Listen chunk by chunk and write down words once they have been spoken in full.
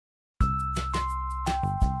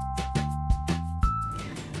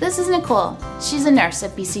This is Nicole. She's a nurse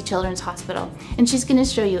at BC Children's Hospital, and she's going to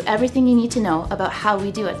show you everything you need to know about how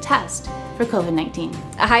we do a test for COVID-19.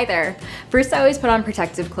 Hi there. First, I always put on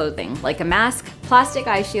protective clothing, like a mask, plastic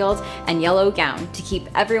eye shield, and yellow gown to keep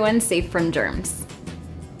everyone safe from germs.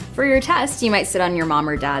 For your test, you might sit on your mom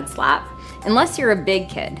or dad's lap, unless you're a big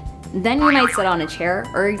kid. Then you might sit on a chair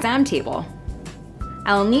or exam table.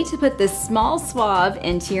 I'll need to put this small swab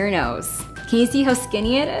into your nose. Can you see how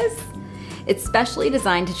skinny it is? It's specially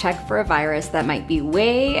designed to check for a virus that might be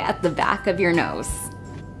way at the back of your nose.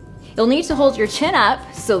 You'll need to hold your chin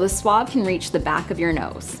up so the swab can reach the back of your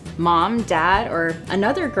nose. Mom, dad, or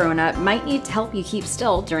another grown-up might need to help you keep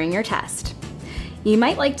still during your test. You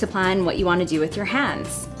might like to plan what you want to do with your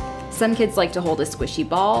hands. Some kids like to hold a squishy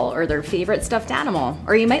ball or their favorite stuffed animal,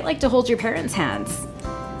 or you might like to hold your parents' hands.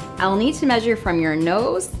 I'll need to measure from your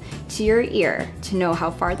nose to your ear to know how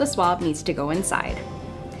far the swab needs to go inside.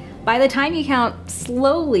 By the time you count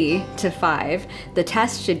slowly to 5, the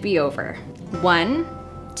test should be over. 1,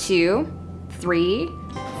 2, 3,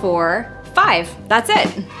 4, 5. That's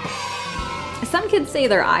it. Some kids say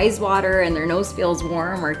their eyes water and their nose feels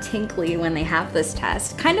warm or tingly when they have this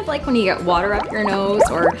test, kind of like when you get water up your nose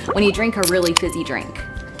or when you drink a really fizzy drink.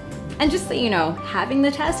 And just so you know, having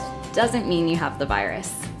the test doesn't mean you have the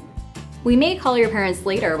virus. We may call your parents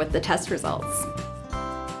later with the test results.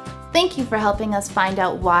 Thank you for helping us find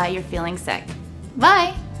out why you're feeling sick.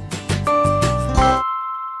 Bye!